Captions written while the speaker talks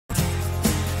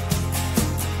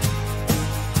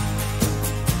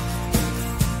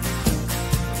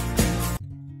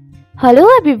Hello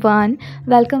everyone,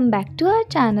 welcome back to our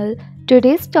channel.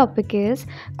 Today's topic is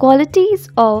qualities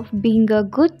of being a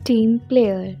good team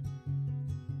player.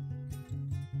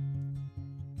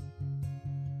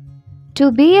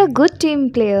 To be a good team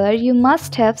player, you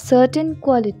must have certain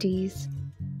qualities.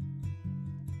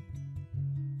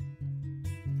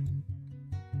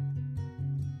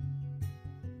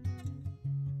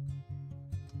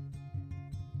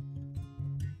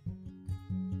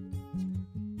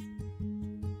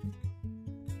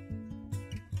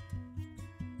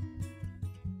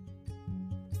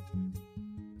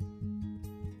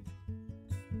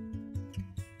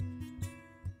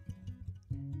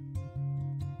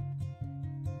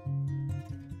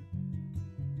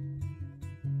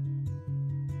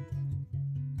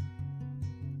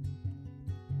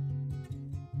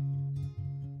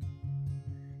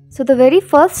 So, the very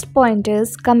first point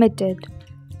is committed.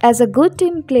 As a good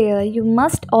team player, you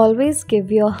must always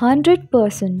give your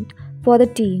 100% for the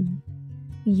team.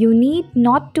 You need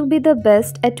not to be the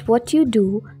best at what you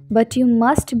do, but you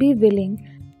must be willing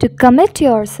to commit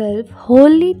yourself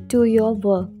wholly to your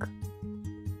work.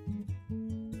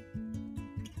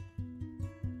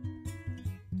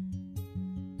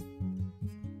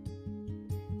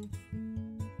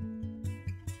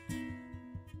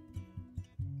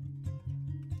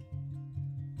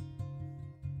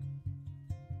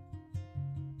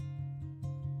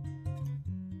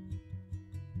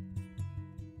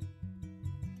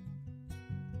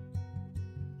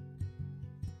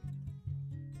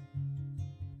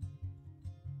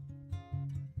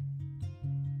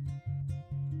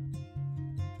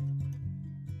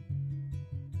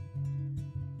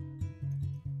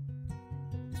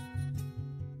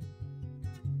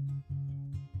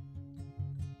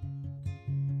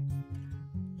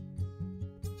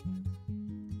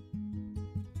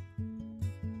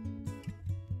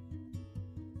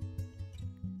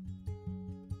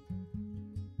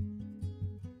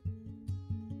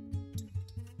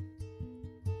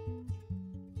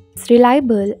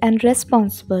 Reliable and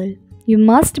responsible. You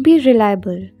must be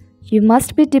reliable. You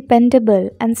must be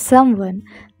dependable and someone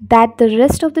that the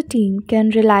rest of the team can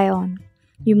rely on.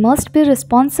 You must be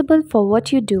responsible for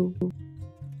what you do.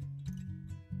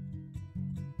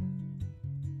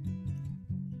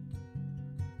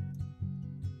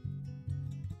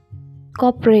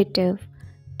 Cooperative.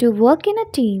 To work in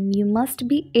a team, you must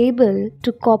be able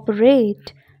to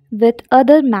cooperate with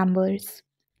other members.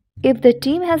 If the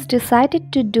team has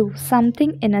decided to do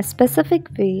something in a specific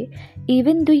way,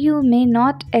 even though you may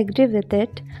not agree with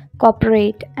it,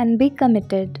 cooperate and be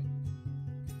committed.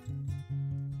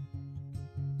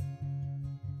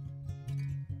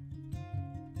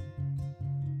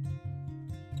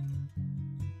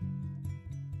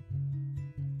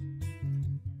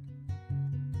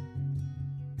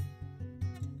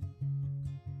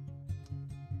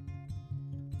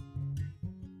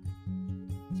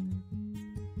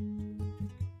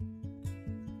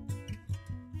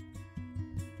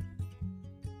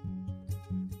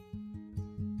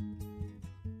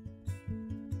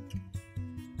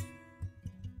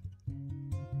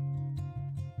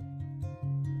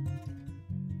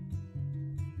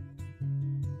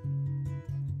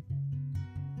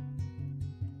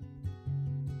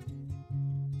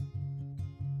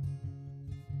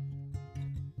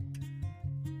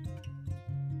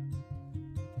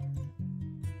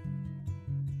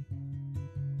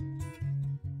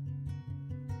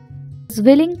 Is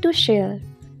willing to share.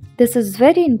 This is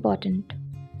very important.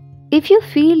 If you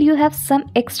feel you have some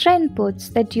extra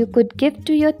inputs that you could give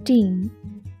to your team,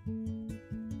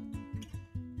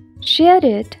 share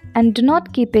it and do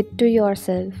not keep it to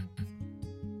yourself.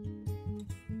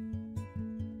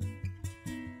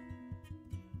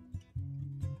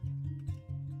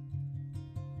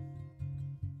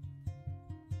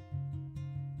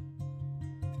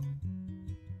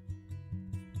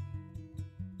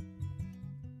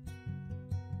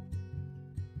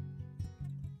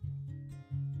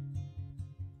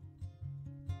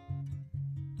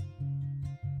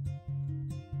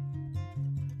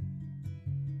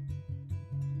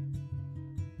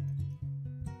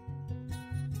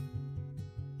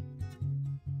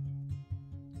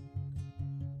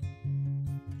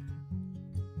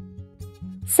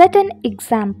 Set an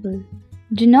example.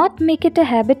 Do not make it a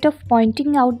habit of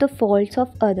pointing out the faults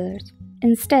of others.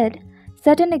 Instead,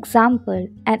 set an example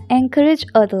and encourage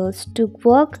others to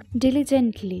work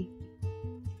diligently.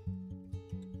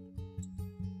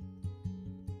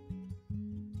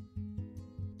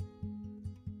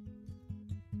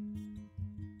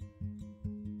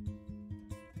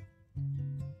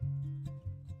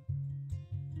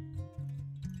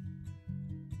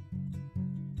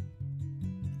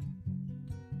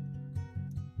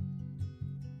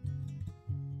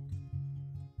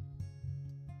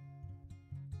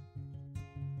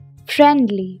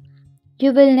 Friendly.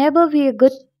 You will never be a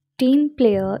good team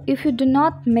player if you do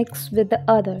not mix with the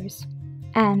others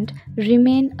and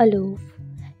remain aloof.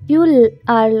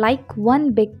 Are like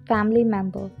one big family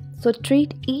member, so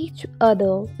treat each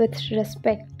other with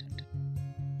respect.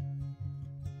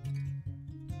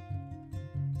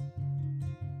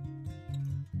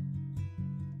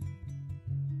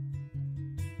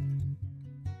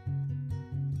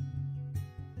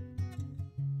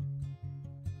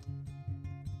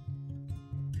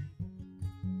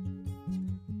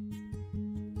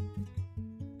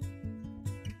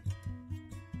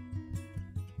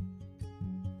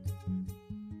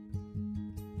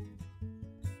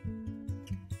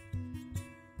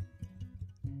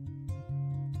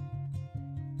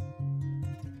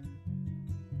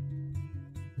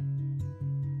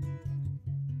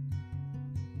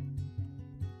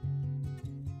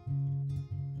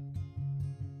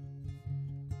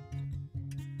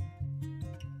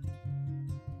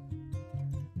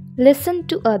 Listen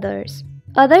to others.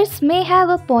 Others may have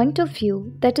a point of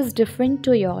view that is different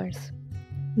to yours.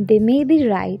 They may be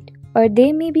right or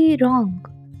they may be wrong.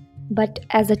 But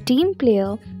as a team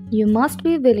player, you must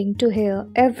be willing to hear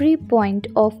every point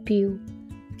of view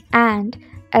and,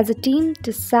 as a team,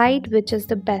 decide which is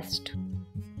the best.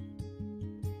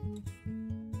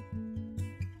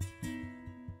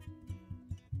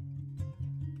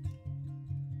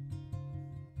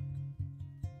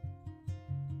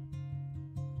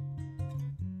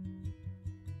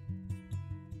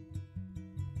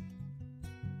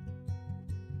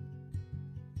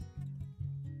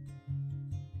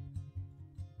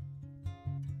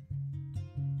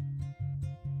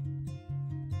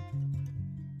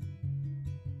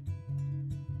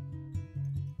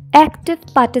 Active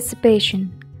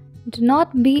participation. Do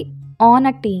not be on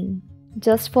a team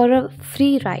just for a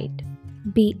free ride.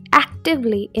 Be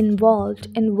actively involved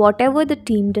in whatever the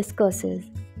team discusses,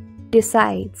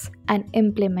 decides, and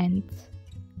implements.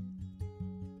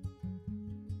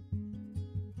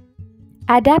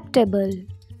 Adaptable.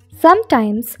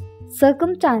 Sometimes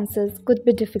circumstances could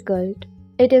be difficult.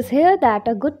 It is here that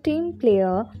a good team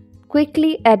player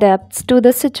quickly adapts to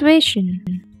the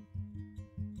situation.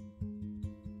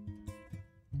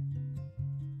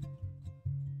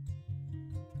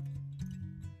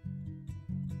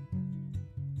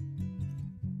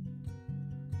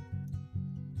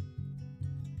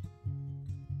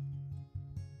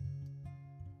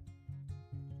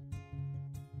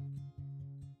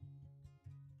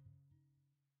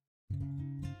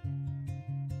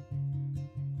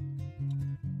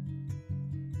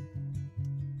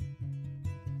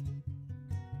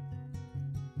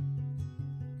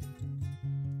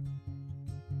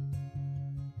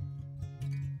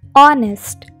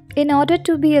 Honest. In order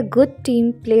to be a good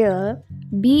team player,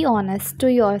 be honest to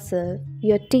yourself,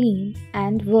 your team,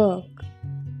 and work.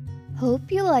 Hope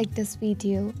you liked this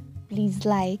video. Please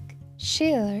like,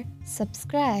 share,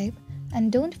 subscribe,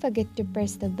 and don't forget to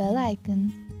press the bell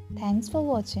icon. Thanks for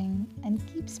watching and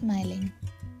keep smiling.